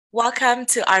Welcome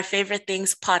to our Favorite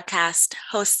Things podcast,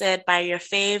 hosted by your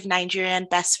fave Nigerian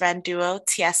best friend duo,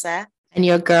 Tiesa. And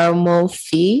your girl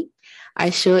Mofi.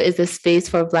 Our show is a space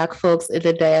for Black folks in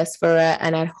the diaspora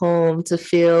and at home to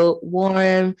feel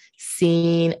warm,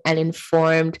 seen, and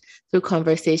informed through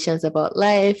conversations about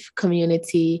life,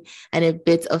 community, and a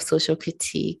bit of social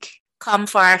critique. Come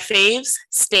for our faves,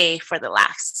 stay for the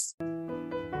laughs.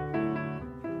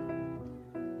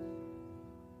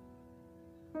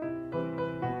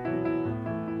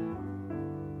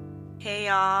 Hey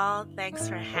y'all, thanks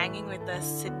for hanging with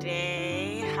us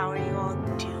today. How are you all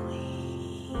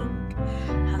doing?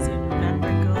 How's your November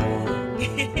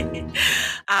going?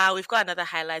 We've got another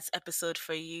highlights episode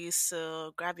for you,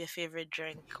 so grab your favorite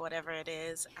drink, whatever it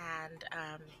is, and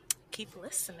keep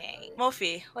listening.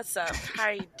 Mofi, what's up? How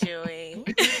are you doing?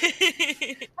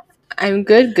 I'm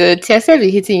good. Tessa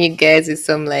be hitting you guys with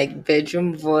some like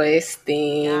bedroom voice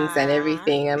things and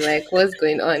everything. I'm like, what's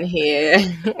going on here?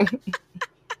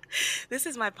 This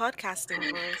is my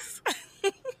podcasting voice.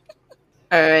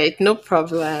 All right, no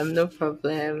problem.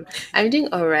 I'm doing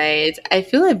all right. I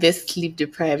feel a bit sleep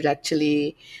deprived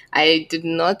actually. I did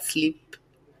not sleep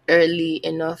early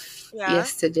enough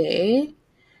yesterday,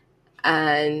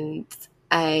 and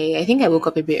I think I woke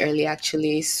up a bit early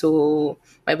actually, so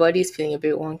my body is feeling a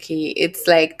bit wonky. It's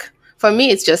like for me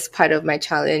it's just part of my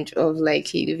challenge of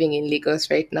like living in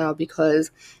Lagos right now because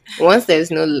once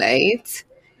there's no light,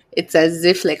 it's as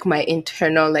if like my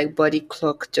internal like body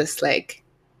clock just like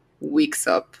wakes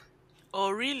up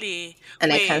Oh, really?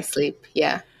 and I can't sleep.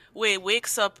 Yeah. Wait,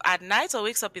 wakes up at night or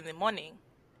wakes up in the morning?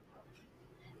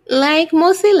 Like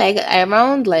mostly like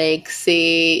around like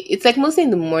say it's like mostly in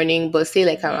the morning, but say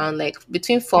like around like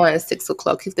between 4 and 6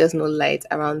 o'clock if there's no light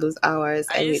around those hours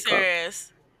Are I you wake up.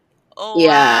 serious? Oh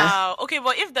Yeah. wow. Okay,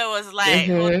 but if there was light,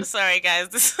 Mm-hmm. sorry guys,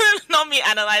 this is not me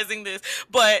analyzing this,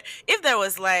 but if there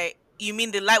was light, you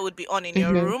mean the light would be on in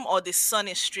your Mm-hmm. room or the sun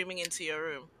is streaming into your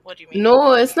room? What do you mean?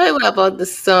 No, it's not even about the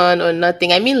sun or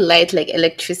nothing. I mean light like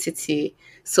electricity.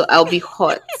 So I'll be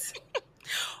hot.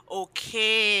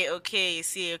 Okay, you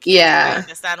see, I Yeah.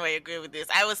 understand where you're going with this.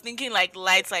 I was thinking like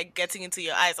lights like getting into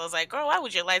your eyes. I was like, girl, why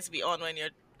would your lights be on when you're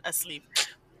asleep?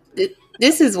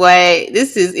 This is why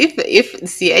this is if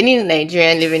see any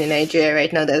Nigerian living in Nigeria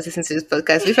right now that's listening to this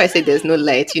podcast, if I say there's no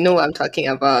light, you know what I'm talking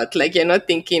about. Like you're not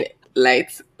thinking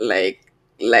light like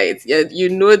light. You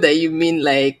know that you mean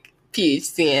like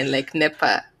PHC and like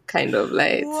NEPA kind of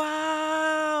light. Wow.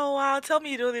 Tell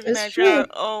me you don't live in It's true. Nigeria.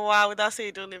 Oh wow, without saying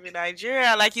you don't live in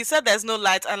Nigeria. Like you said there's no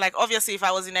light and like obviously if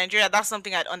I was in Nigeria, that's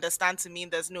something I'd understand to mean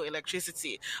there's no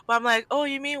electricity. But I'm like, oh,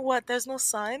 you mean what? There's no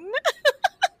sun?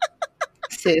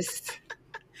 Sis.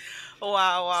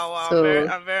 Wow. So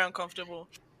I'm very uncomfortable.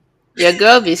 your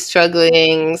girl be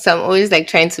struggling. So I'm always like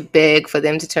trying to beg for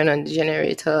them to turn on the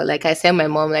generator. Like I send my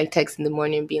mom like text in the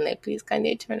morning being like, please can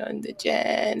they turn on the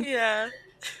gen? Yeah.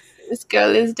 This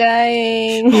girl is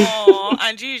dying. Oh,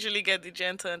 and you usually get the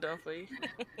gen turned on for you.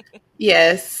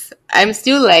 Yes, I'm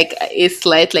still like a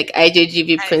slight like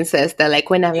IJGB I princess that like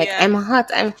when I'm like yeah. I'm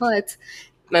hot.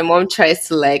 My mom tries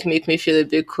to like make me feel a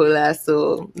bit cooler,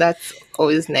 so that's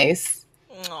always nice.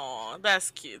 Oh, that's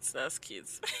cute. That's cute.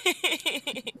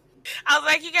 I was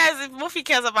like, you guys, if Mufi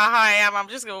cares about how I am, I'm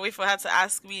just gonna wait for her to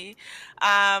ask me.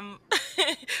 But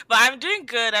I'm doing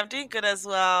good. I'm doing good as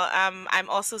well. I'm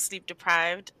also sleep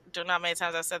deprived. Don't know how many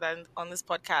times I've said that on this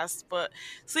podcast, but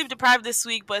sleep deprived this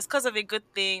week. But it's because of a good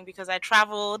thing because I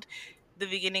traveled the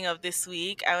beginning of this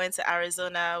week. I went to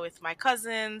Arizona with my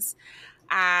cousins,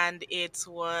 and it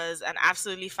was an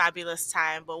absolutely fabulous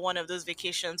time. But one of those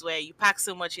vacations where you pack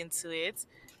so much into it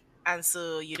and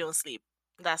so you don't sleep.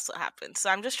 That's what happened. So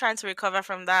I'm just trying to recover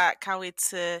from that. Can't wait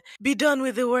to be done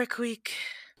with the work week.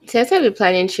 Tessa be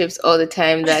planning trips all the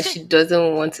time that she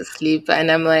doesn't want to sleep,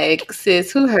 and I'm like,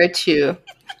 sis, who hurt you?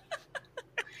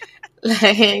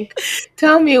 Like,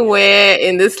 tell me where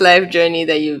in this life journey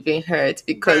that you've been hurt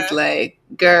because, Bruh. like,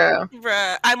 girl,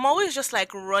 Bruh. I'm always just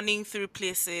like running through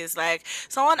places. Like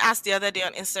someone asked the other day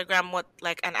on Instagram what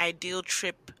like an ideal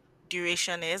trip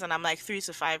duration is, and I'm like 3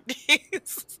 to 5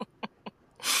 days.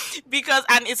 Because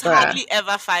and it's bruh. hardly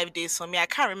ever 5 days for me. I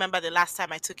can't remember the last time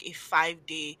I took a 5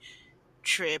 day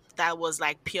trip that was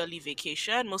like purely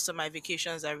vacation. Most of my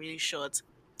vacations are really short.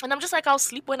 And I'm just like, I'll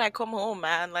sleep when I come home,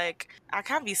 man. Like, I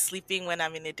can't be sleeping when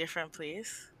I'm in a different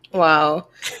place. Wow.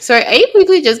 Sorry, are you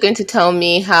quickly just going to tell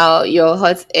me how your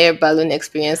hot air balloon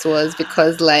experience was?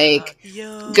 Because, like,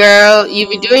 girl, you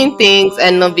be doing things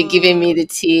and not be giving me the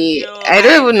tea. I I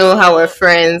don't even know how we're know.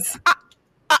 friends. Ah,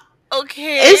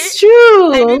 okay. It's I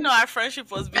didn't true. know our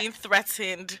friendship was being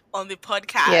threatened on the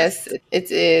podcast. Yes, it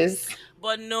is.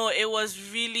 But no, it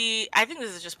was really, I think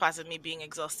this is just part of me being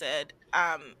exhausted.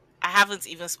 I haven't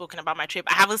even spoken about my trip.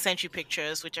 I haven't sent you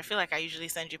pictures, which I feel like I usually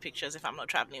send you pictures if I'm not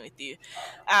traveling with you.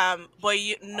 But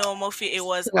you no, Mofi, it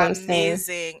was That's what I'm saying.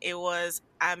 amazing. It was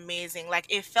amazing. Like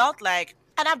it felt like,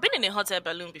 and I've been in a hot air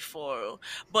balloon before,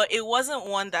 but it wasn't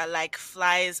one that like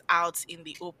flies out in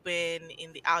the open,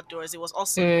 in the outdoors. It was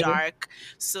also Mm. dark.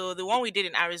 So the one we did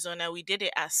in Arizona, we did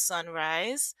it at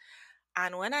sunrise.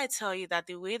 And when I tell you that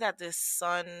the way that the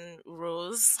sun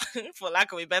rose, for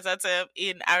lack of a better term,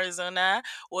 in Arizona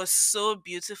was so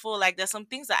beautiful. Like, there's some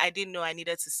things that I didn't know I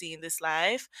needed to see in this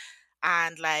life.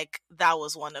 And, like, that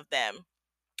was one of them.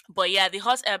 But yeah, the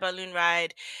hot air balloon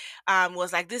ride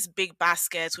was like this big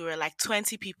basket. We were like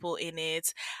 20 people in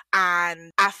it.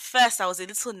 And at first, I was a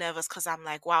little nervous because I'm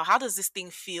like, wow, how does this thing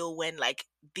feel when like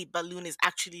the balloon is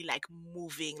actually like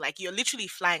moving? Like, you're literally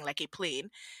flying like a plane,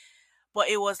 but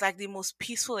it was like the most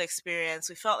peaceful experience.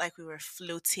 We felt like we were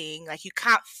floating. Like you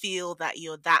can't feel that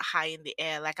you're that high in the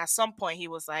air. Like at some point he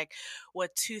was like, we're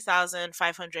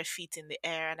 2,500 feet in the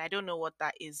air. And I don't know what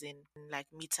that is in like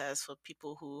meters for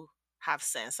people who have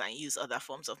sense and use other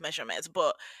forms of measurements.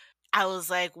 But I was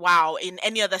like, wow, in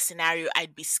any other scenario,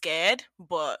 I'd be scared.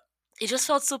 But it just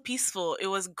felt so peaceful. It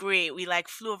was great. We like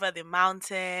flew over the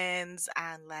mountains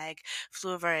and like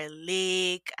flew over a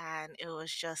lake, and it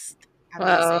was just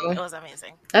amazing. It Wow. was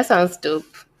amazing. That sounds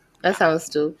dope. That Yeah. sounds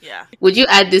dope. Yeah. Would you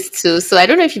add this too? So I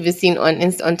don't know if you've seen on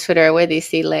on Twitter where they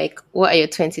say like, "What are your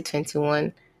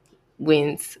 2021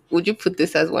 wins?" Would you put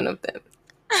this as one of them?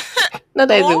 Not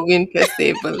that it's a Oh, win per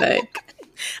se, but like,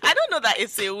 I don't know that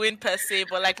it's a win per se,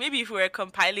 but like maybe if we were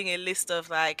compiling a list of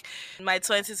like my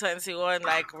 2021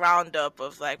 like roundup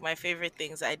of like my favorite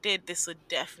things I did, this would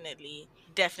definitely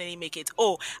make it.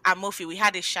 Oh, and Mofi, we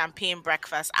had a champagne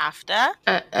breakfast after.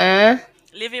 uh-uh.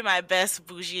 Living my best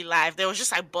bougie life. There was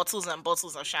just like bottles and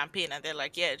bottles of champagne, and they're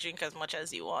like, "Yeah, drink as much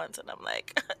as you want." And I'm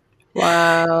like,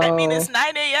 "I mean, Wow. it's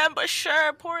 9 a.m., but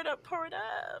sure, pour it up, pour it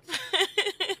up."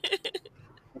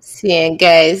 See, and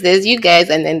guys, there's you guys,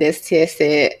 and then there's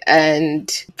TSA, and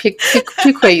pick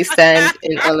where you stand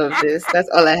in all of this. That's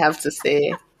all I have to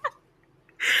say.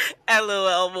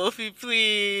 LOL, Mofi,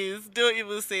 please don't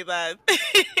even say that.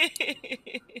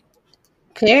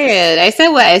 Period. I said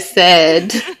what I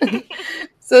said.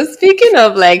 So speaking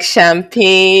of like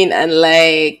champagne and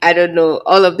like I don't know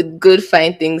all of the good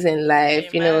fine things in life,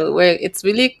 Amen. where it's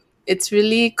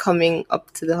really coming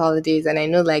up to the holidays, and I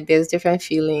know like there's different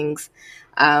feelings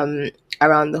um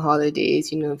around the holidays.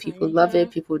 People love it,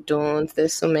 Mhm. people don't.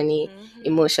 There's so many Mhm.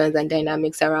 emotions and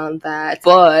dynamics around that.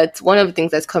 But one of the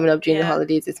things that's coming up during the Yeah.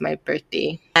 holidays is my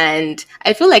birthday, and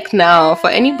I feel like now for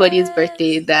anybody's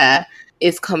birthday Yes. that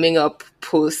is coming up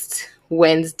post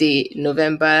Wednesday,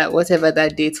 November, whatever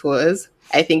that date was.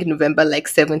 I think November like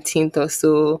 17th or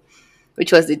so,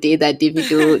 which was the day that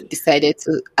Davido decided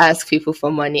to ask people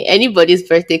for money. Anybody's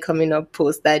birthday coming up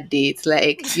post that date,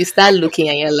 like you start looking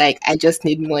and you're like, I just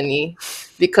need money.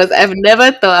 Because I've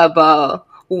never thought about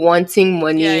wanting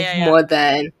Yeah, money yeah, yeah. more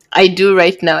than I do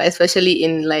right now, especially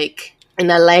in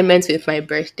alignment with my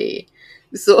birthday.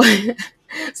 So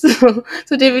so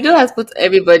Davido Mhm. has put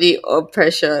everybody up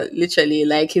pressure, literally.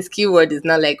 Like his keyword is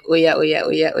not like, oh yeah, oh yeah,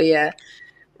 oh yeah, oh yeah.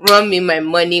 Run me my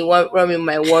money, run me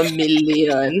my 1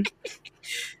 million.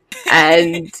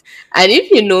 And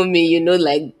if you know me, you know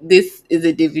like this is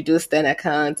a Davido Stan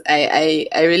account. I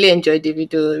really enjoy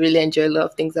Davido, really enjoy a lot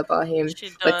of things about him. She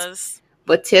But does.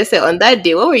 but Tessa, on that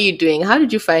day, what were you doing? How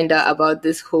did you find out about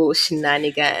this whole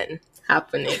shenanigan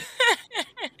happening?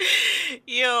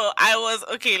 Yo, I was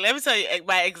okay. Let me tell you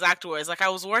my exact words. Like I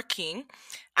was working,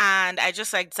 and I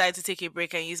just like decided to take a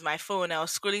break and use my phone. I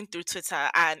was scrolling through Twitter,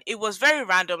 and it was very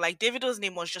random. Like Davido's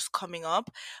name was just coming up,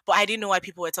 but I didn't know why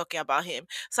people were talking about him.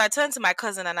 So I turned to my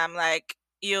cousin, and I'm like,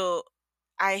 "Yo,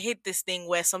 I hate this thing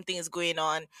where something is going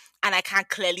on and I can't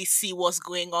clearly see what's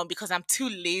going on because I'm too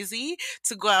lazy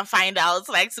to go and find out,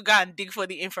 like to go and dig for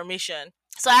the information."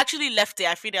 So I actually left it.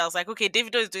 I feel I was like, okay,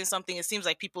 Davido is doing something. It seems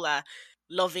like people are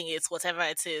loving it, whatever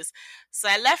it is. So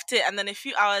I left it, and then a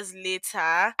few hours later,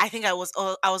 I think I was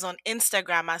on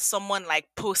Instagram, and someone like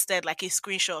posted like a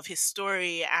screenshot of his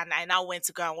story, and I now went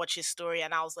to go and watch his story,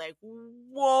 and I was like,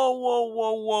 whoa, whoa,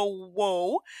 whoa, whoa,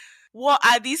 whoa! What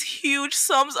are these huge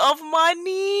sums of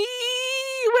money?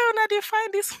 Where did they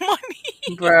find this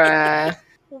money? Bruh.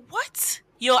 What?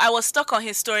 Yo, I was stuck on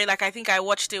his story. Like, I think I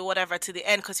watched it, whatever, to the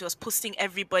end because he was posting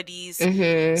everybody's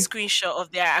Mm-hmm. screenshot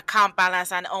of their account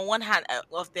balance. And on one hand,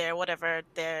 of their whatever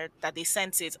their that they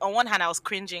sent it. On one hand, I was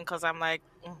cringing because I'm like,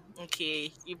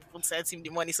 okay, you people sent him the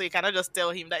money, so you cannot just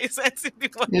tell him that you sent him the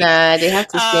money. Nah, they have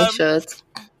to Um, screenshot.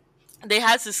 they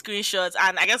had to screenshots,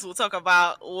 and I guess we'll talk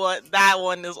about what that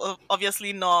one is.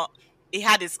 Obviously not. It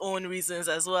had its own reasons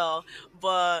as well,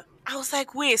 but I was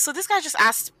like, wait, so this guy just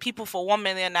asked people for 1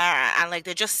 million naira, and like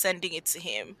they're just sending it to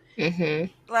him.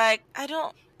 Mm-hmm. Like, I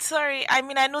don't. Sorry, I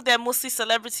mean, I know they're mostly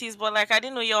celebrities, but like, I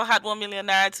didn't know y'all had 1 million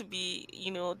naira to be,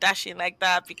 dashing like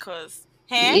that because,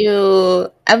 hey,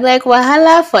 I'm like,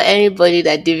 wahala for anybody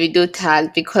that Davido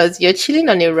tagged, because you're chilling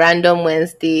on a random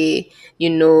Wednesday,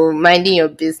 minding your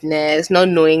business, not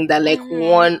knowing that like mm-hmm.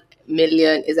 1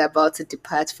 million is about to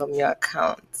depart from your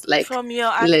account. Like, From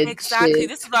your exactly. legit.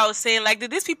 This is what I was saying. Like,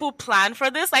 did these people plan for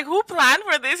this? Like, who planned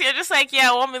for this? You're just like,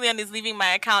 yeah, 1 million is leaving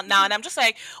my account now, and I'm just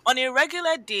like, on a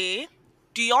regular day,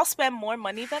 do y'all spend more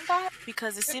money than that?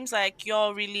 Because it seems like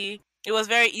y'all really. It was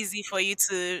very easy for you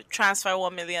to transfer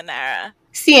 1 million naira.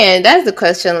 See, and that's the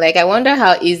question. Like, I wonder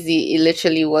how easy it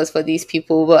literally was for these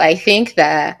people. But I think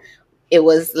that it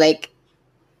was like,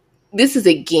 this is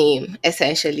a game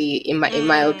essentially, in my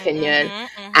opinion,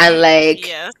 and like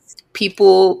Yes.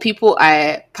 people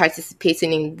are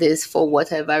participating in this for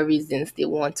whatever reasons they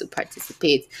want to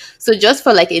participate. So just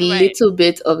for like a Right. little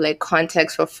bit of like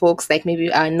context for folks like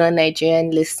maybe our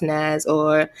non-Nigerian listeners,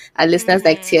 or our listeners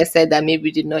like Mm-hmm. Tia said that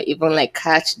maybe did not even like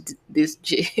catch this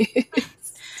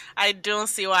I don't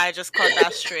see why I just caught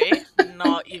that stray.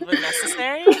 Not even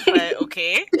necessary, but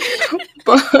okay.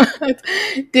 but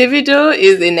Davido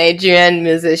is a Nigerian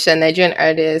musician, Nigerian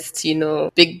artist,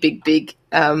 big, big, big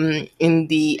in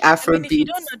the I mean, if you Afrobeat.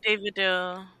 don't know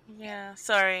Davido, yeah,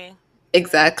 sorry, but you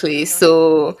Exactly. don't know him.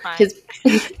 So Fine. his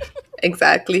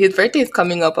exactly, his birthday is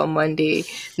coming up on Monday,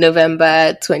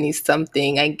 November 20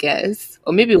 something, I guess.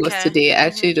 Or maybe it was Okay. today. I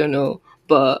actually don't know.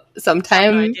 But I have no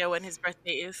sometime, idea when his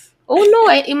birthday is. oh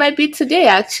no, it might be today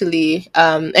actually.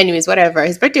 Anyways, whatever.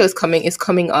 His birthday is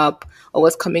coming up, or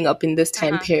was coming up in this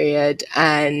time Uh-huh. period,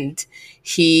 and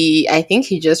I think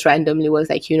he just randomly was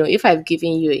like, if I've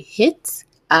given you a hit,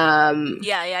 Yeah,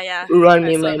 yeah, yeah. run I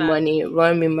me saw my that. money,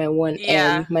 run me my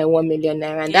Yeah, my 1 million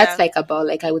naira, and that's yeah, like about,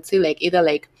 like, I would say like either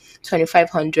like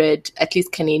 2,500 at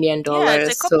least Canadian yeah.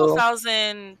 It's a dollars. couple So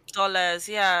 $1,000.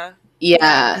 Yeah, yeah.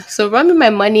 yeah, so run me my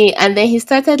money, and then he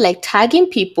started like tagging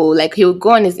people. Like, he would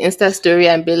go on his Insta story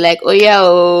and be like, "Oh yeah,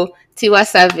 oh Tiwa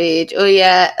Savage, oh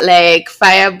yeah, like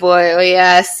Fireboy, oh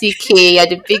yeah, CK, you're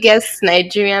the biggest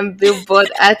Nigerian Billboard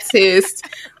artist.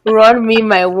 Run me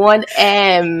my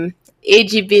 1M, AG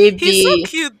He's so baby."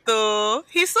 cute though.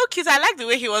 He's so cute. I like the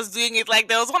way he was doing it. Like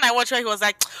there was one I watched where he was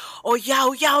like, "Oh yeah,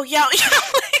 oh yeah, oh yeah." Oh, yeah.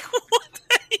 I'm like, what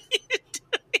are you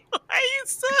doing? Why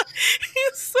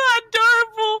he's so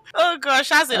adorable. Oh gosh,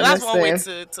 that's one way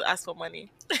Honestly. to ask for money.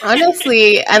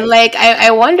 Honestly, and like I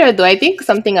wonder though, I think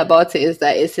something about it is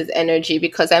that it's his energy,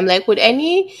 because I'm like, would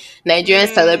any Nigerian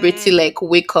celebrity Mm, like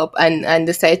wake up and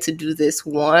decide to do this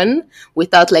one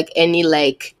without like any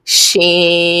like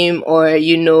shame or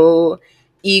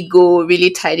ego really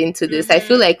tied into this? I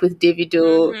feel mhm. like with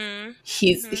Davido, Mhm.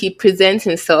 he Mhm. presents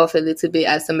himself a little bit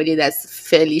as somebody that's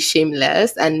fairly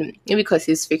shameless, and maybe because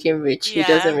he's freaking rich, Yeah.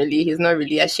 he's not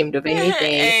really ashamed of anything. But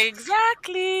I'm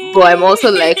Exactly.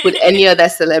 also like, would any other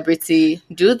celebrity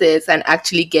do this and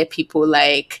actually get people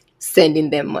like sending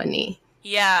them money?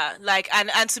 Yeah, like and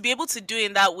to be able to do it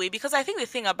in that way, because I think the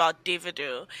thing about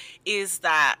Davido is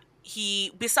that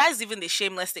he, besides even the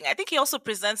shameless thing, I think he also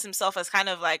presents himself as kind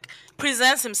of like,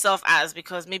 presents himself as,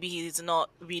 because maybe he's not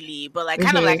really, but like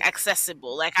kind of Mm-hmm. like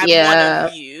accessible, like I'm one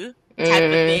of Yeah. you type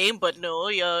of Mm. thing, but no,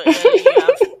 you're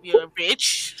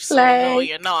rich, so no, Like,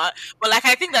 you're not. But like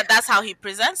I think that that's how he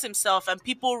presents himself, and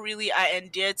people really are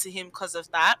endeared to him because of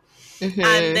that. And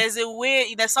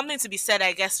mm-hmm. there's something to be said,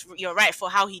 I guess you're right, for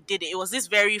how he did it. It was this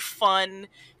very fun,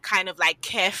 kind of like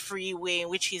carefree way in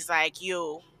which he's like,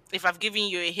 yo, if I've given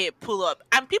you a hit, pull up.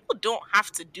 And people don't have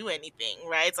to do anything,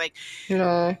 right? It's like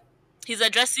No. he's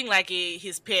addressing like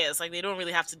his peers, like they don't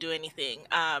really have to do anything.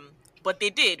 But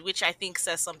they did, which I think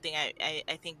says something,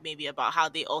 I think maybe about how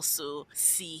they also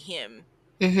see him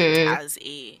Mm-hmm.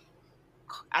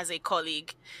 as a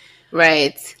colleague.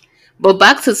 Right. But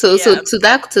back to, so Yeah. to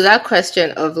that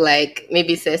question of like,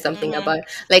 maybe say something Mm-hmm. about,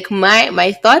 like,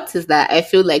 my thoughts is that I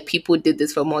feel like people did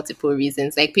this for multiple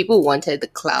reasons. Like, people wanted the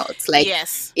clouds. Like,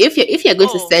 Yes. if you're going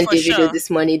to Oh, send for Davido sure.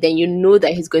 this money, then you know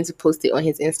that he's going to post it on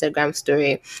his Instagram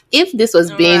story. If this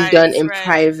was being Right, done in right.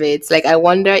 private, like, I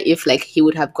wonder if like he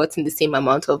would have gotten the same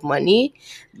amount of money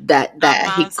that he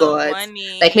Amounts of got.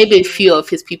 Like, maybe a money. few of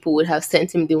his people would have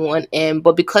sent him the 1M,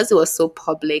 but because it was so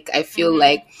public, I feel Mhm.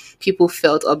 like people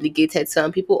felt obligated.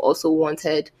 Some people also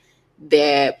wanted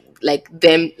their, like,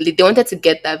 them, they wanted to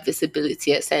get that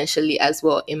visibility essentially as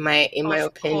well, in my Of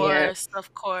opinion. course,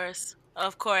 of course.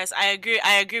 Of course, I agree.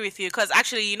 I agree with you because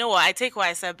actually, you know what? I take what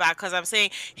I said back because I'm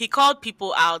saying he called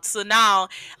people out. So now,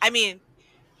 I mean,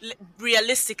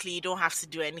 realistically, you don't have to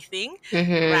do anything,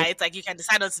 Mm-hmm. right? Like you can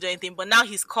decide not to do anything. But now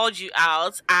he's called you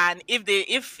out, and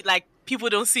if like people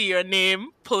don't see your name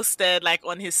posted like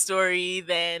on his story,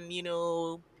 then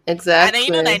and then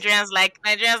Exactly. Nigerians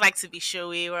like to be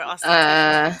showy. We're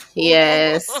ostentatious people.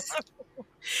 Yes,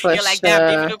 for You're like, damn, sure.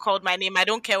 Davido called my name. I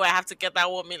don't care where I have to get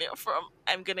that 1 million from.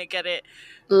 I'm gonna get it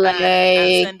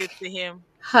and send it Like, to him.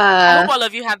 I hope ha. all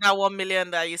of you have that 1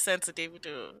 million that you sent to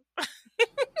Davido.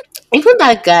 Even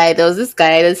that guy, there was this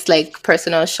guy that's like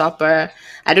personal shopper.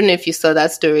 I don't know if you saw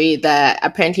that story that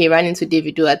apparently he ran into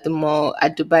Davido at the mall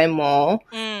at Dubai Mall,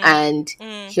 Mm, and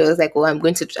mm. he was like, "Oh, I'm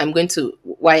going to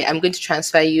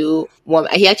transfer you one."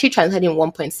 He actually transferred him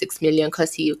 1.6 million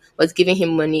because he was giving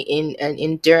him money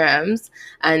in dirhams,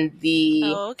 and the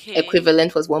Oh, okay.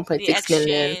 equivalent was The 1.6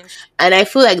 million. exchange. And I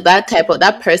feel like that type of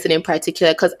that Mm-hmm. person in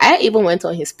particular, because I even went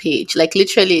on his page, like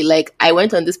literally, like I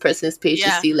went on this person's page to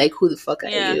Yeah, see like who the fuck are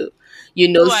yeah. you,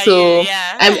 Who are you? so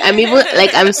Yeah. I'm even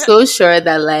like I'm so sure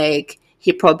that like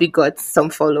he probably got some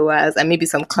followers and maybe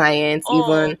some clients Oh,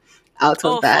 even out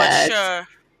of oh, for that. sure.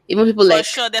 Even people For like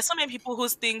sure. There's so many people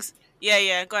whose things. Yeah,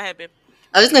 yeah. Go ahead, babe.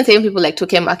 I was just gonna say even people like Toke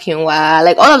Makinwa,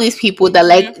 like all of these people that Mm-hmm.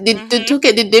 like Mm-hmm.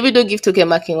 did Davido give Toke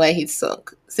Makinwa his song?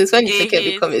 Since when did It Toke is.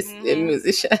 become a Mm-hmm.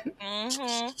 musician?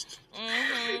 Mhm.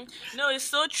 Mhm. No, it's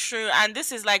so true. And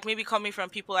this is like maybe coming from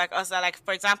people like us that like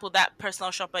for example that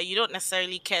personal shopper, you don't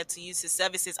necessarily care to use his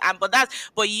services and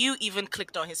but you even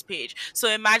clicked on his page. So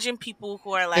imagine people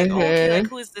who are like, "Oh, okay, like Mm-hmm.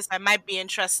 who is this? I might be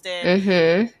interested."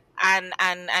 Mm-hmm.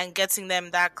 And getting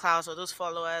them that clout or those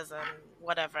followers and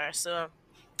whatever. So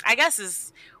I guess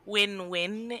is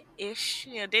win-win ish.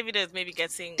 David is maybe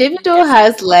Davido getting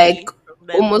has like money from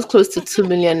them. almost close to 2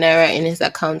 million naira in his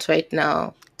account right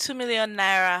now. 2 million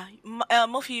naira.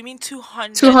 Mofi, you mean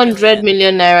 200 200 million?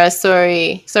 million naira.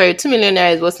 Sorry, 2 million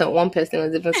naira is what one person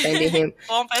was even sending him.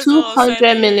 One person Two was hundred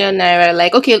sending him. million naira.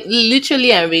 Like, okay,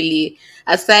 literally and really.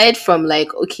 Aside from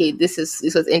like, okay, this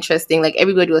was interesting. Like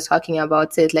everybody was talking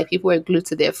about it. Like people were glued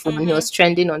to their phone. It Mhm. was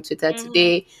trending on Twitter Mhm.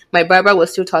 today. My barber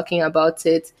was still talking about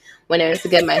it when I went to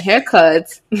get my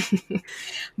haircut.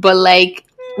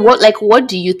 But what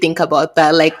do you think about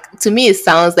that? Like to me, it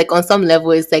sounds like on some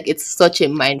level, it's like it's such a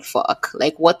mind fuck.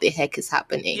 Like what the heck is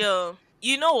happening? Yo,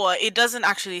 you know what? It doesn't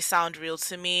actually sound real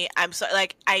to me. I'm so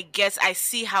like I guess I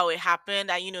see how it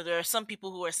happened. And there are some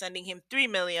people who are sending him 3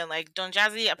 million. Like Don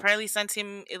Jazzy apparently sent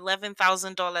him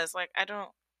 $11,000. Like I don't.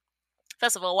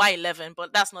 First of all, why 11?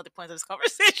 But that's not the point of this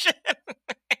conversation.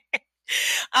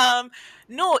 um,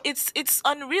 no, it's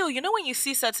unreal. When you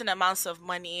see certain amounts of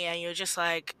money and you're just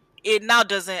like, it now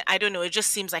doesn't. I don't know. It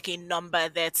just seems like a number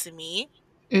there to me.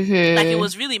 Like it Mm-hmm.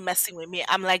 was really messing with me.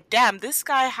 I'm like, damn, this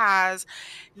guy has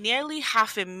nearly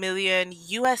half a million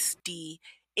USD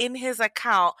in his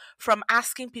account from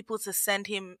asking people to send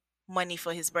him money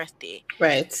for his birthday.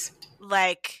 Right.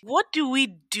 Like, what do we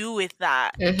do with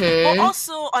that? But Mm-hmm.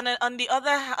 also on the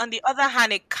other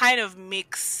hand, it kind of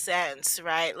makes sense,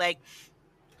 right? Like,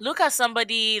 look at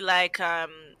somebody like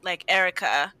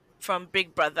Erica from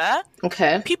Big Brother.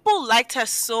 Okay. People liked her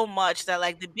so much that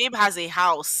like the babe has a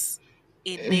house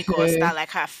in Lagos Mm-hmm. that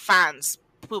like her fans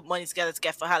put money together to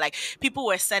get for her. Like people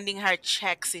were sending her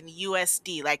checks in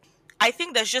USD. Like I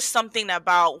think there's just something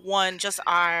about one, just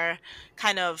our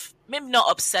kind of maybe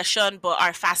not obsession, but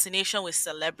our fascination with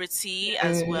celebrity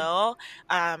as well.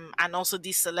 And also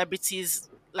these celebrities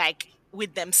like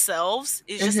with themselves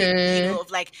is just Mm-hmm.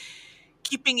 of like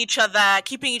keeping each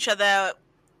other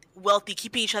wealthy,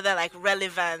 keeping each other like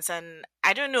relevant. And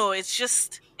I don't know,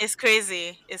 it's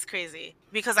crazy. It's crazy.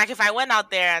 Because like if I went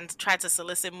out there and tried to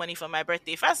solicit money for my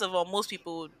birthday, first of all, most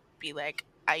people would be like,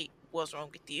 I what's wrong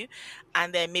with you?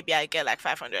 And then maybe I get like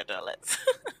 $500.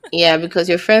 Yeah, because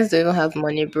your friends don't even have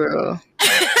money, bro.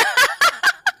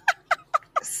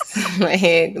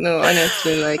 Like, no,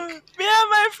 honestly, like Me and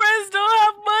my friends don't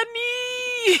have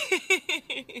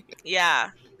money.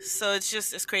 Yeah. So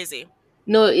it's crazy.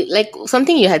 no, like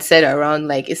something you had said around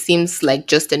like it seems like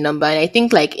just a number, and I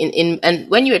think like in and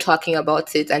when you were talking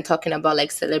about it and talking about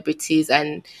like celebrities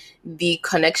and the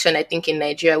connection, I think in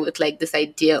Nigeria with like this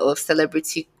idea of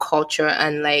celebrity culture,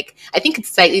 and like I think it's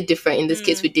slightly different in this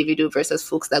case Mm, with Davido versus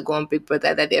folks that go on Big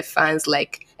Brother, that their fans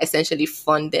like essentially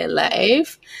fund their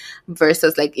life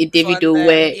versus like a fund Davido them.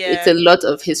 where it's Yeah. a lot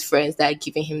of his friends that are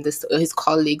giving him this, or his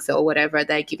colleagues or whatever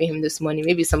that are giving him this money.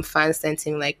 Maybe some fans sent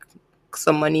him like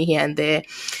some money here and there.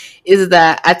 Is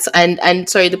that at and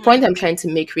sorry, the Mm-hmm. point I'm trying to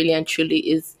make really and truly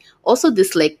is also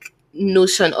this like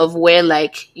notion of where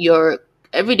like your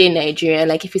everyday Nigerian,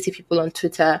 like if you see people on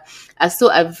Twitter, are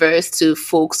so averse to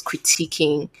folks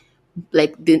critiquing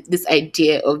like this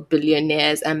idea of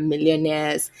billionaires and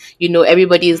millionaires. You know,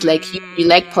 everybody is like, you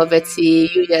like poverty,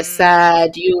 you're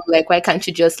sad, you like, why can't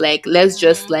you just like, let's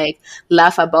just Mm-hmm. like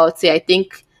laugh about it. I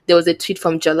think there was a tweet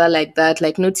from Jola like that,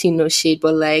 like no tea, no shade,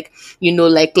 but like, you know,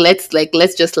 let's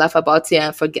just laugh about it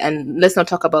and forget, and let's not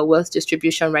talk about wealth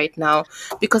distribution right now.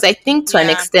 Because I think to an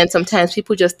Yeah. extent sometimes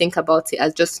people just think about it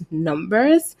as just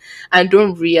numbers and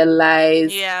don't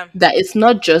realize Yeah. that it's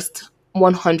not just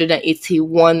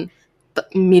 181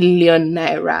 million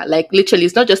naira. Like literally,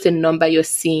 it's not just a number you're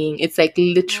seeing, it's like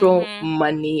literal Mm-hmm.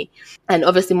 money. And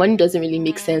obviously money doesn't really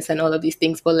make Mm-hmm. sense and all of these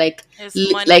things, but like It's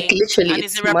like money, literally and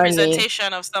it's it's a money.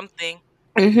 representation of something.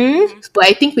 Mm-hmm. Mm-hmm. But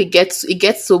I think it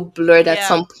gets so blurred at Yeah.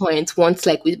 some point once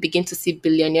like we begin to see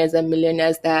billionaires and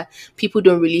millionaires that people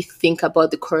don't really think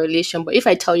about the correlation. But if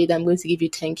I tell you that I'm going to give you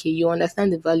 10K, you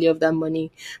understand the value of that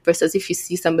money. Versus if you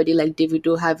see somebody like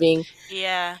Davido having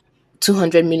Yeah.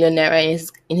 200 million naira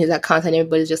in his account and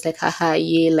everybody's just like, haha,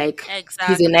 yeah, like he's a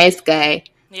Exactly. nice guy.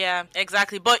 Yeah,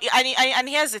 exactly. But and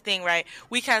here's the thing, right?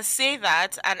 We can say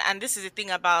that, and this is the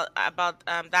thing about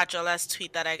that Jola's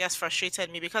tweet that I guess frustrated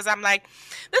me, because I'm like,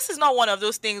 this is not one of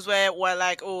those things where we're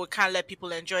like, oh, we can't let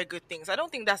people enjoy good things. I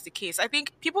don't think that's the case. I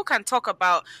think people can talk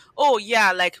about, oh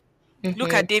yeah, like, look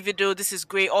Mm-hmm. at Davido, this is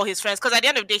great, all his friends. Because at the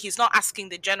end of the day, he's not asking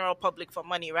the general public for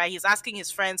money, right? He's asking his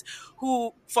friends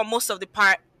who, for most of the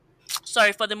part,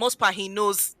 sorry, for the most part, he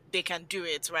knows they can do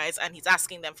it, right? And he's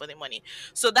asking them for the money.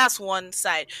 So that's one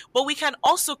side. But we can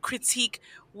also critique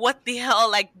what the hell,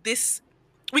 like this.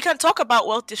 We can talk about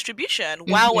wealth distribution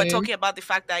while we're Mm-hmm. talking about the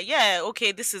fact that, yeah,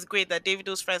 okay, this is great that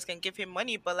Davido's friends can give him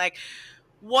money, but like,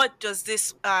 what does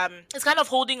this it's kind of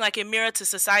holding like a mirror to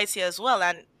society as well,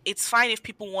 and it's fine if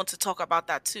people want to talk about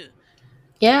that too.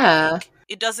 Yeah. Like,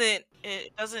 it doesn't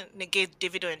negate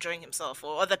Davido enjoying himself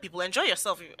or other people. Enjoy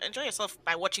yourself. You enjoy yourself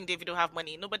by watching Davido have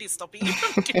money. Nobody's stopping you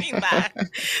from doing that.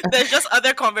 There's just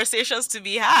other conversations to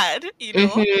be had, you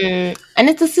know? And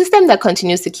it's a system that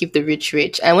continues to keep the rich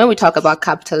rich. And when we talk about Yeah.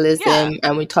 capitalism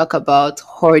and we talk about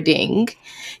hoarding,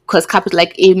 because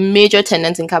like a major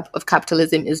tenet of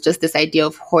capitalism is just this idea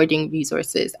of hoarding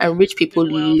resources. And rich The people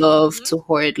wealth.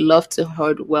 love to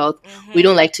hoard wealth. We Mhm.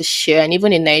 don't like to share. And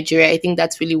even in Nigeria, I think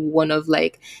that's really one of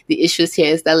like the issues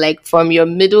here is that like from your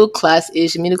middle class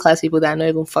people that are not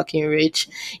even fucking rich,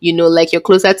 you know, like you're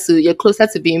closer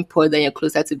to being poor than you're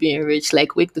closer to being rich.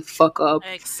 Like wake the fuck up.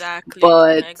 Exactly.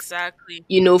 But Exactly.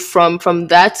 you know, from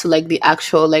that to like the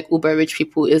actual like uber rich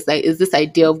people is this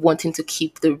idea of wanting to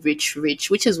keep the rich rich,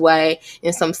 which is why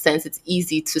in some sense it's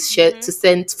easy to share Mhm. to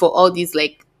send for all these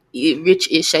like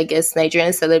rich-ish, I guess,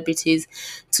 Nigerian celebrities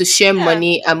to share Yeah,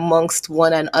 money amongst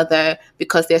one another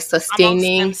because amongst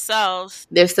themselves.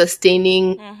 they're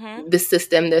sustaining Mhm. the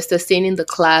system, they're sustaining the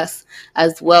class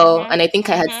as well. Mhm. And I think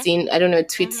I had Mhm. seen, I don't know, a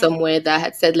tweet Mhm. somewhere that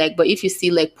had said like, but if you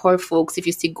see like poor folks, if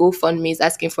you see GoFundMe's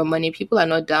asking for money, people are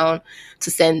not down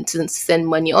to send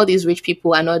money. All these rich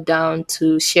people are not down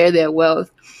to share their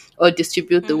wealth or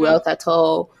distribute the Mhm. wealth at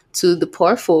all to the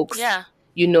poor folks, Yeah.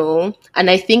 you know. And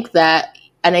I think that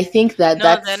No,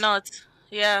 they're not.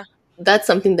 Yeah. that's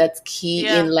something that's key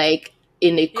in Yeah. like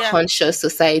in a Yeah. conscious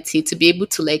society to be able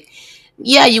to like,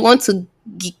 yeah, you want to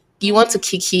you want to Mhm.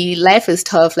 kiki, life is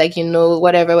tough, like, you know,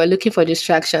 whatever, we're looking for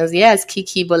distractions, yeah, it's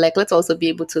kiki, but like let's also be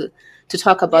able to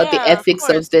talk about the Yeah, of ethics of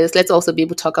course. this, let's also be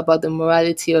able to talk about the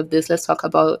morality of this, let's talk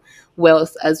about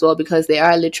wealth as well, because there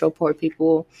are literal poor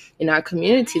people in our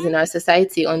communities, in Mhm. our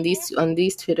society, Mhm. on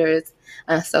these twitters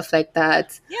and stuff like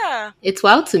that. Yeah. It's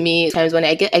wild to me times when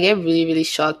I get really really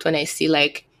shocked when I see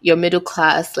like your middle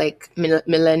class like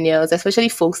millennials, especially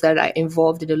folks that are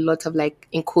involved in a lot of like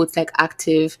in quotes like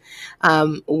active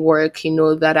work, you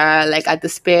know, that are like at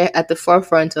the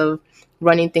forefront of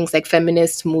running things like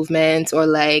feminist movements or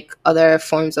like other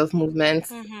forms of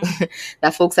movements Mhm.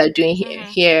 that folks are doing Mhm.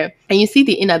 here, and you see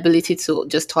the inability to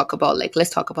just talk about like,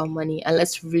 let's talk about money and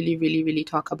let's really really really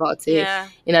talk about it Yeah.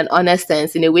 in an honest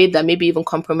sense, in a way that maybe even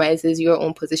compromises your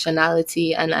own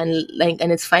positionality, and like,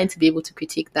 and it's fine to be able to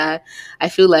critique that. I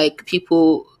feel like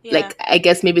people, Yeah. like, I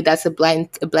guess maybe that's a blind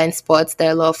spot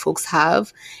that a lot of folks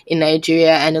have in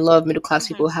Nigeria and a lot of middle class Mhm.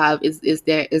 people have is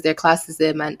their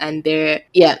classism and their,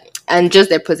 yeah, and just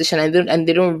their position, and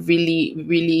they don't really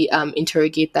really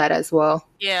interrogate that as well.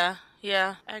 Yeah.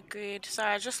 Yeah. Agreed.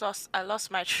 Sorry, I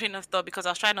lost my train of thought because I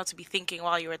was trying not to be thinking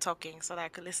while you were talking so that I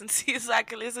could listen to you, so I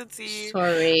could listen to you.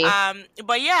 Sorry.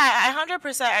 But yeah, I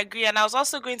 100% agree, and I was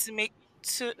also going to make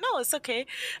to no, it's okay.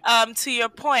 To your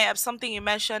point of something you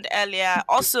mentioned earlier,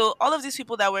 also all of these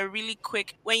people that were really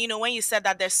quick when when you said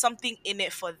that there's something in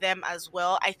it for them as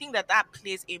well. I think that that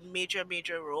plays a major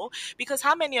major role, because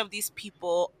how many of these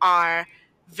people are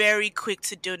very quick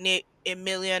to donate a 1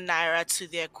 million naira to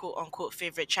their quote unquote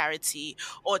favorite charity,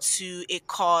 or to a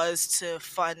cause to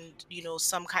fund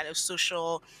some kind of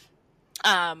social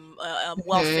Mhm.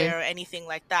 welfare or anything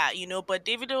like that, but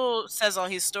Davido says on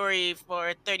his story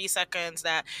for 30 seconds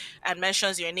that, and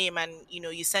mentions your name, and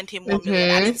you send him 1 million,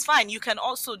 and Mhm. it's fine, you can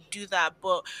also do that,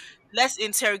 but let's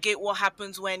interrogate what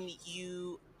happens when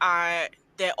you are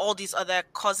there are all these other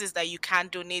causes that you can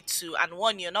donate to, and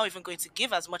one, you're not even going to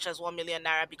give as much as 1 million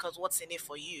naira, because what's in it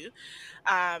for you?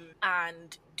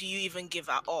 And do you even give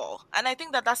at all? And I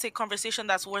think that that's a conversation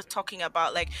that's worth talking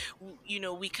about. Like,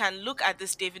 we can look at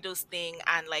this Davido's thing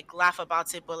and like laugh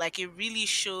about it, but like it really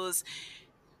shows,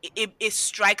 it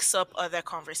strikes up other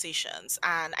conversations,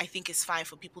 and I think it's fine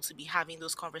for people to be having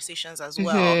those conversations as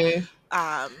well, Mhm.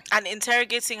 and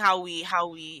interrogating how we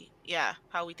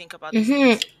think about these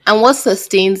Hmm. things. And what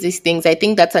sustains these things, I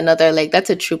think that's another, like, that's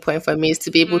a true point for me, is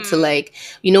to be able to, Mm, like,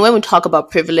 when we talk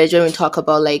about privilege, when we talk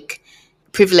about, like,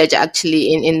 privilege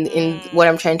actually in what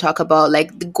I'm mm, trying to talk about,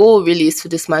 like, the goal really is to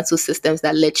dismantle systems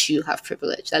that let you have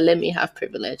privilege, that let me have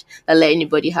privilege, that let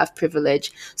anybody have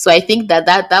privilege. So I think that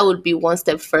would be one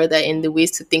step further in the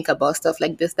ways to think about stuff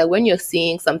like this, that when you're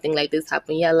seeing something like this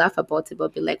happen, yeah, laugh about it,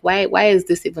 but be like, why is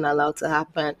this even allowed to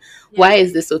happen? yeah, Why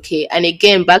is this okay? And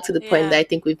again, back to the point that yeah, I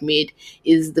think we've made,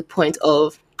 is the point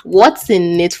of what's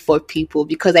in it for people,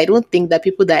 because I don't think that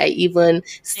people that are even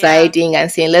yeah. siding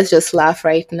and saying let's just laugh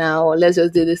right now, or let's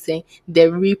just do this thing,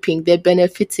 they're reaping, they're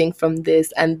benefiting from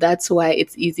this, and that's why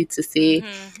it's easy to say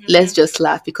Mhm, let's mhm, just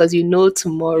laugh, because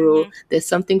tomorrow mhm. there's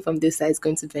something from this that is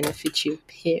going to benefit you,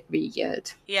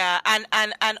 period. Yeah,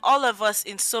 and all of us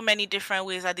in so many different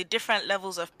ways, at the different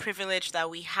levels of privilege that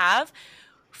we have,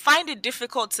 find it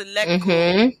difficult to let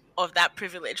go Mm-hmm. of that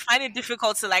privilege. Find it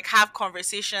difficult to like have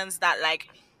conversations that like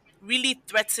really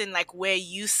threaten like where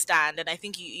you stand. And I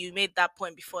think you made that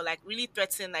point before, like really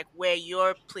threaten like where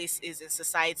your place is in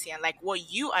society, and like what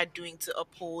you are doing to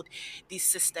uphold these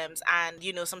systems. And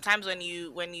sometimes when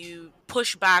you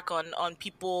push back on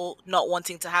people not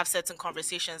wanting to have certain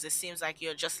conversations, it seems like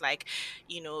you're just like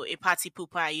a party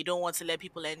pooper, and you don't want to let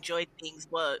people enjoy things.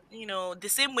 But the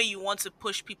same way you want to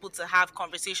push people to have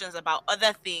conversations about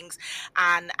other things,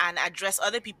 and address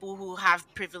other people who have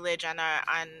privilege and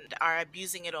are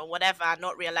abusing it or whatever,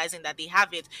 not realizing that they have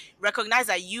it, recognize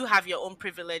that you have your own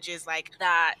privileges, like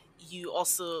that you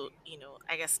also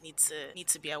I guess need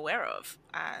to be aware of.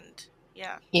 And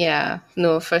yeah. Yeah,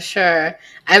 no, for sure.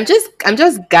 I'm just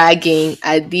gagging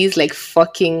at these, like,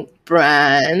 fucking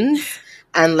brands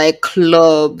and, like,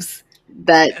 clubs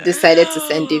that decided to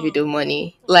send Davido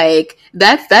money. Like,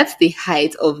 that's the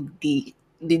height of the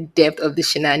depth of the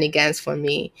shenanigans for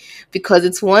me, because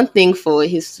it's one thing for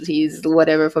his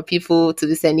whatever, for people to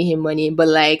be sending him money, but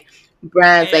like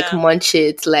brands like Yeah,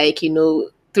 Munchit, like,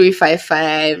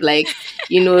 355, like,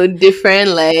 different,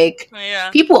 like,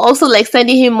 yeah. people also like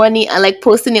sending him money and like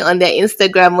posting it on their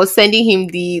Instagram, or sending him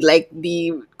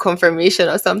the confirmation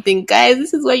or something. Guys,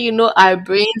 this is where our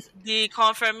brains, The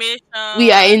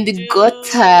we are in confirmation, the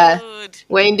gutter. dude.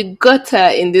 We're in the gutter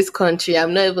in this country.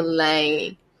 I'm not even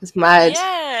lying. It's mad.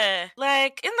 Yeah,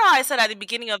 like I said at the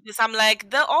beginning of this, I'm like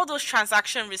all those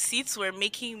transaction receipts were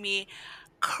making me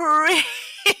cringe.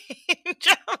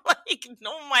 I'm like,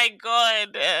 oh my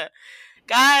god,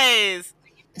 guys.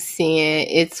 See,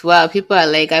 it's wow. People are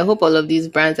like, I hope all of these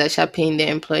brands are sharp paying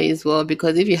their employees well,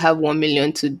 because if you have 1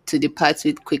 million to depart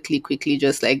with quickly,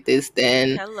 just like this,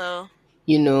 then Hello.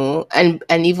 and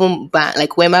even bank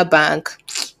like Wema Bank,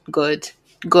 good,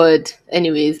 good.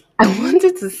 Anyways, I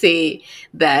wanted to say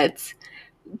that,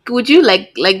 would you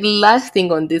like the last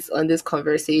thing on this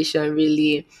conversation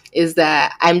really, is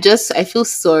that I feel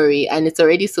sorry, and it's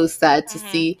already so sad to Hmm.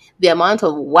 see the amount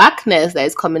of whackness that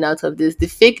is coming out of this, the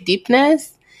fake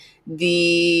deepness,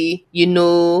 the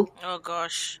Oh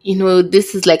gosh.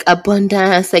 this is like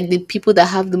abundance, like the people that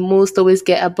have the most always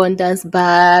get abundance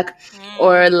back,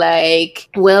 or Mm, like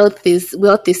wealth is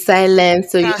silent,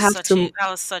 so you have to, that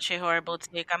was such a horrible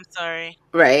take. I'm sorry.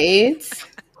 right.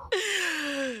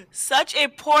 Such a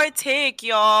poor take,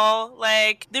 y'all.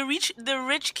 Like the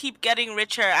rich keep getting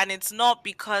richer, and it's not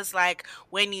because like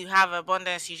when you have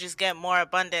abundance you just get more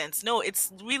abundance. No,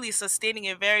 it's really sustaining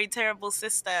a very terrible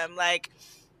system. Like,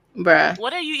 Bruh.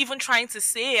 what are you even trying to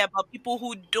say about people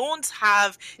who don't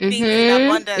have things in Mm-hmm.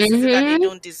 abundance? Is it that they Mm-hmm.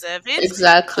 don't deserve it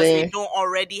because they Exactly. don't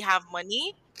already have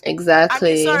money? I mean,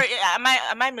 Exactly. sorry, am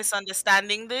I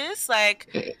misunderstanding this? Like,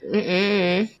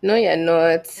 Mm-mm. No, you're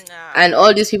not. nah. And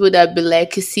all these people that be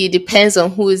like, you see, it depends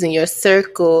on who is in your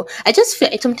circle. I just feel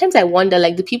sometimes I wonder,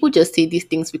 like, do people just say these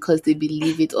things because they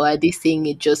believe it, or are they saying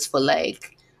it just for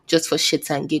like, just for shits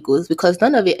and giggles? Because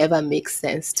none of it ever makes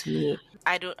sense to me.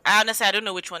 I don't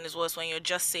know which one is worse, when you're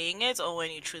just saying it or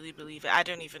when you truly believe it. I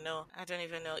don't even know. I don't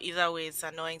even know. Either way, it's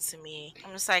annoying to me.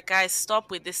 I'm just like, guys, stop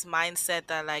with this mindset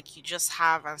that like you just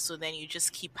have and so then you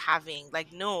just keep having.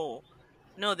 Like, no.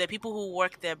 No, there are people who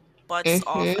work their butts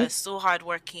off, are Mm-hmm. so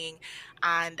hardworking,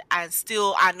 and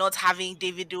still are not having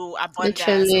Davido abundance.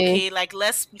 Literally. Okay, like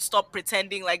let's stop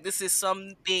pretending like this is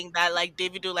something that like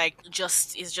Davido like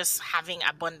just is just having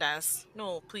abundance.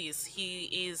 No, please, he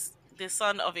is the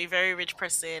son of a very rich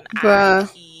person, and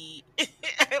Bruh. he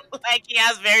like he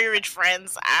has very rich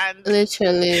friends, and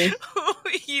Literally.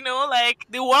 like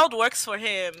the world works for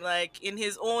him, like in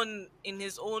his own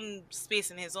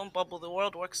space, in his own bubble, the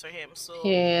world works for him. So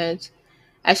Period.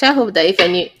 I shall hope that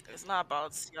it's not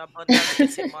about your abundance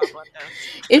getting more abundant.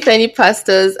 if any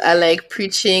pastors are like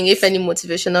preaching, if any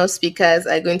motivational speakers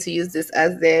are going to use this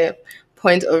as their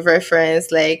point of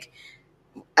reference, like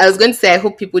I was going to say, I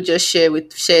hope people just share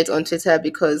it on Twitter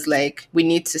because like we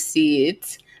need to see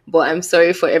it. But I'm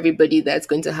sorry for everybody that's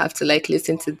going to have to like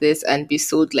listen to this and be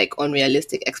sold like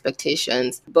unrealistic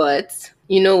expectations. But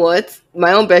you know what?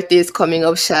 My own birthday is coming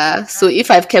up, Sha. So if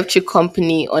I've kept you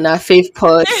company on our fave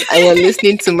pods and you're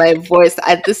listening to my voice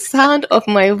at the sound of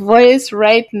my voice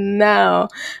right now,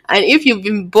 and if you've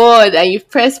been bored and you've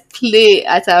pressed play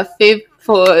at our fave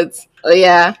pods, oh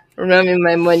yeah, remember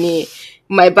my money.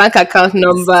 My bank account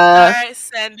number Start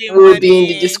sending will be in the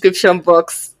money. description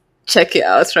box. Check it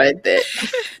out right there.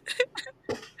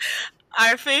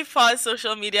 Our faithful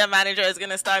social media manager is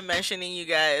gonna start mentioning you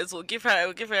guys. We'll give her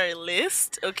a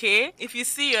list, okay? If you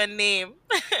see your name.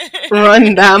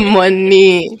 Run that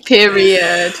money.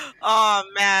 Period. Oh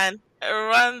man,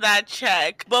 run that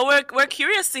check. But we're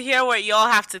curious to hear what y'all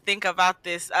have to think about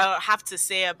this. Have to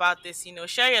say about this.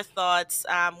 Share your thoughts.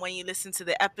 When you listen to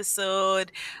the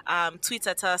episode, tweet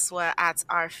at us. We're at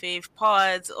our fave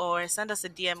pods, or send us a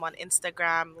DM on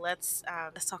Instagram. Let's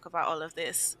talk about all of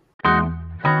this.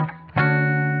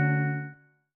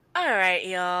 All right,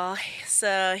 y'all.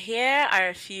 So here are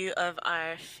a few of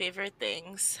our favorite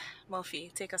things.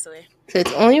 Mofi, take us away. So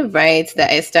it's only right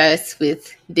that I start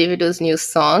with Davido's new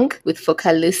song with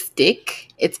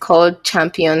Vocalistic. It's called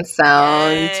Champion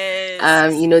Sound.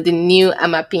 Yes. The new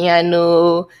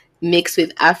Amapiano mixed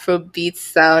with Afrobeat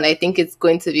sound. I think it's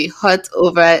going to be hot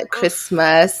over Oof.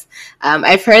 Christmas.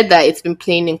 I've heard that it's been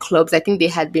playing in clubs. I think they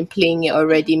had been playing it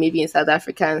already, maybe in South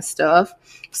Africa and stuff.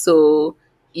 So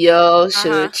y'all Uh huh.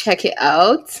 should check it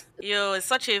out. Yo, it's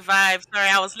such a vibe. Sorry,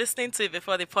 I was listening to it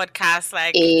before the podcast,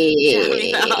 like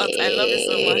jamming out. I love it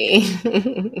so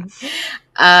Eh. much.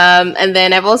 And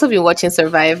then I've also been watching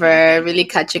Survivor, really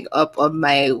catching up on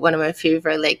my one of my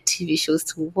favorite like TV shows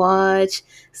to watch.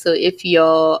 So if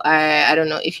you're I don't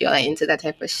know if you're into that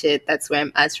type of shit, that's where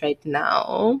I'm at right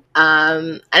now.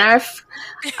 And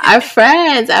our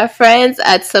friends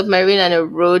at Submarine and a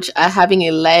Roach are having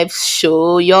a live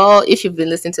show. Y'all, if you've been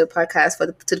listening to the podcast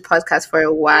to the podcast for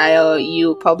a while,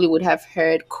 you probably would have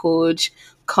heard Coach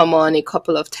come on a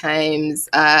couple of times.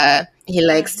 He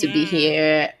likes to be Mhm.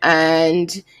 here,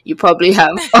 and you probably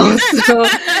have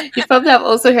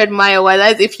also heard Maya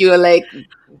Wallace if you're like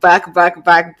back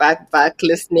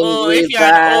listening Oh, way if you're an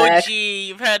back OG,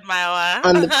 you've heard my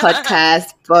on the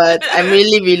podcast, but I'm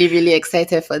really, really, really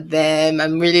excited for them.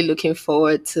 I'm really looking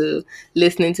forward to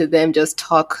listening to them just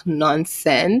talk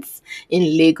nonsense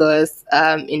in Lagos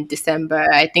in December.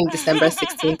 I think December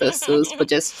 16th or so. But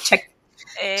just check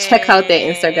out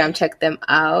their Instagram, Eh. check them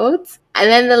out. And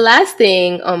then the last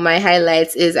thing on my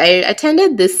highlights is I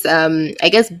attended this I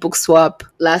guess book swap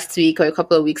last week or a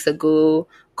couple of weeks ago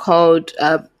called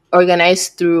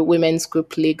organized through Women's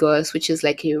Group Lagos, which is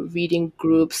like a reading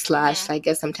group slash Mhm. I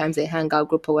guess sometimes a hangout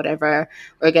group or whatever,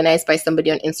 organized by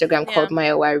somebody on Instagram Yeah. called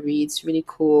Mayowa Reads. Really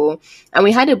cool. And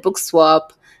we had a book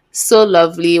swap. So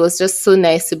lovely. It was just so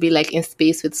nice to be like in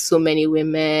space with so many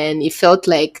women. It felt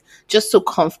like just so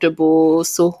comfortable,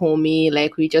 so homey.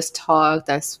 Like we just talked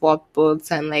and swapped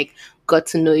books and like got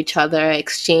to know each other,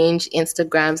 exchange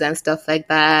Instagrams and stuff like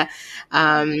that.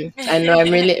 I know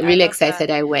I'm really I really love that.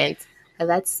 excited I went. And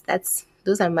that's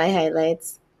those are my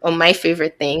highlights or my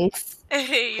favorite things.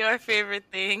 Your favorite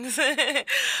things.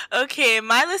 Okay,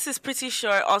 my list is pretty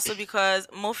short also because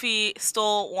Mofi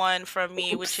stole one from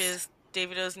me, which Oops. is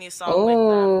Davido's new song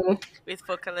Oh, with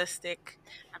Focalistic.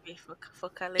 I mean,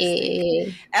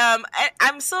 Focalistic. eh,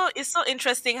 I'm so it's so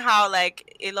interesting how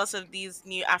like a lot of these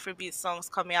new Afrobeat songs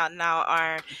coming out now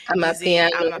are I'm a using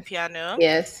piano. Amapiano.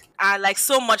 Yes. Like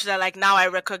so much that like now I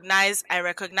recognize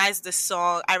the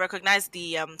song, I recognize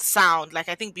the sound. Like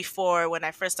I think before when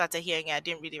I first started hearing it, I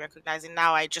didn't really recognize it.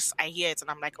 Now I hear it and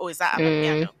I'm like, oh, is that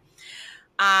Mm,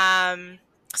 Amapiano?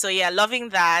 So yeah, loving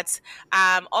that.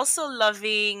 Also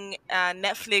loving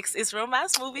Netflix is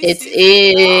romance movie it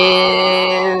season.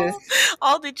 is. Oh,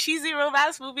 all the cheesy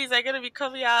romance movies are gonna be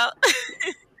coming out.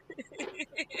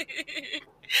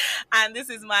 And this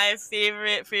is my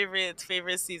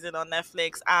favorite season on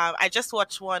Netflix. I just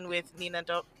watched one with Nina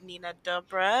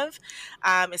Dobrev.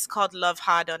 It's called Love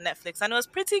Hard on Netflix, and it was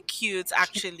pretty cute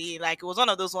actually. Like it was one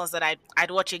of those ones that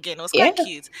I'd watch again. It was Yeah. quite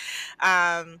cute.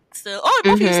 Oh,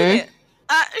 Muffy, you've seen Mm-hmm. it?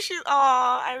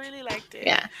 I really liked it.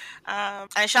 Yeah.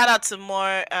 And shout out to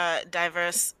more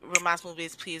diverse romance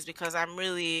movies, please, because I'm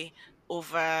really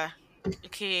over.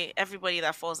 Okay, everybody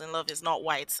that falls in love is not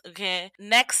white. Okay.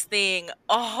 Next thing,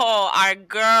 our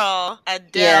girl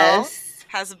Adele Yes.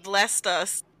 has blessed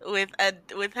us with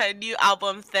her new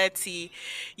album 30.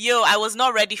 Yo, I was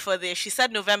not ready for this. She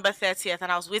said November 30th,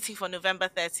 and I was waiting for November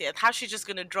 30th. How's she just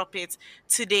gonna drop it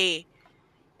today?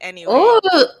 Anyway,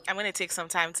 Oh, I'm gonna take some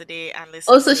time today and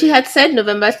listen also to she it. had said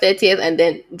November 30th and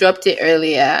then dropped it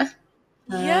earlier.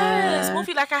 Yes,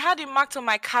 movie like I had it marked on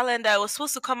my calendar. It was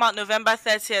supposed to come out November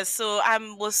 30th. So I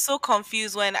was so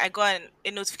confused when I got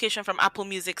a notification from Apple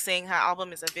Music saying her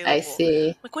album is I available.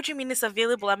 see. Like, what do you mean it's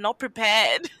available? I'm not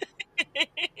prepared.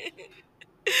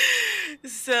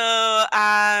 So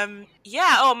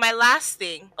yeah, my last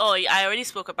thing. Oh, I already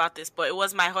spoke about this, but it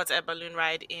was my hot air balloon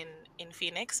ride in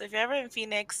Phoenix. So if you're ever in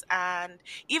Phoenix, and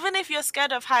even if you're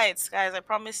scared of heights, guys, I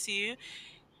promise you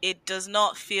it does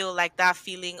not feel like that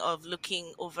feeling of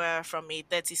looking over from a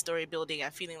 30-story building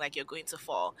and feeling like you're going to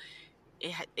fall.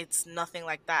 It's nothing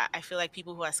like that. I feel like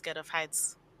people who are scared of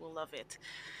heights will love it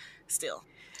still.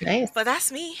 Nice. But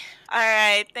that's me. All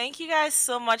right. Thank you guys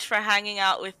so much for hanging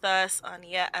out with us on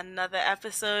yet another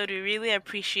episode. We really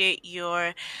appreciate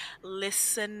your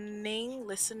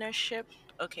listenership.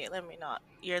 Okay, let me not.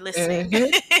 You're listening.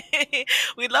 Mm-hmm.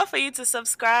 We'd love for you to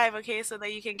subscribe, okay, so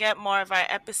that you can get more of our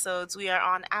episodes. We are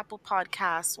on Apple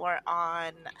Podcasts, we're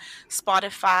on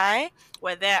Spotify,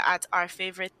 we're there at Our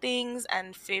Favorite Things,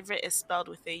 and favorite is spelled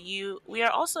with a U. We are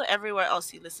also everywhere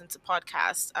else you listen to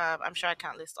podcasts. I'm sure I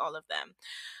can't list all of them,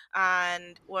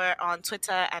 and we're on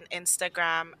Twitter and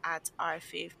Instagram at Our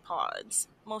Fave Pods.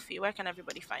 Mofi, where can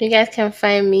everybody You find you? guys can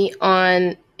find me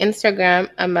on Instagram.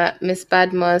 I'm at Miss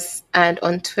Badmus, and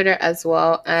on Twitter as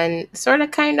well, and sort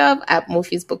of kind of at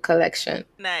Mofi's Book Collection.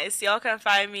 Nice. Y'all can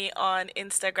find me on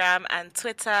Instagram and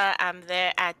Twitter. I'm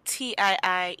there at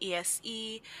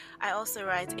TIIESE. I also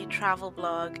write a travel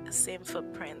blog,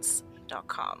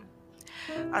 samefootprints.com.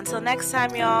 Until next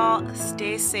time, y'all,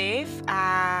 stay safe.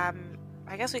 I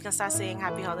guess we can start saying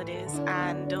happy holidays,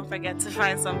 and don't forget to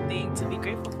find something to be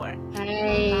grateful for.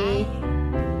 Bye. Bye.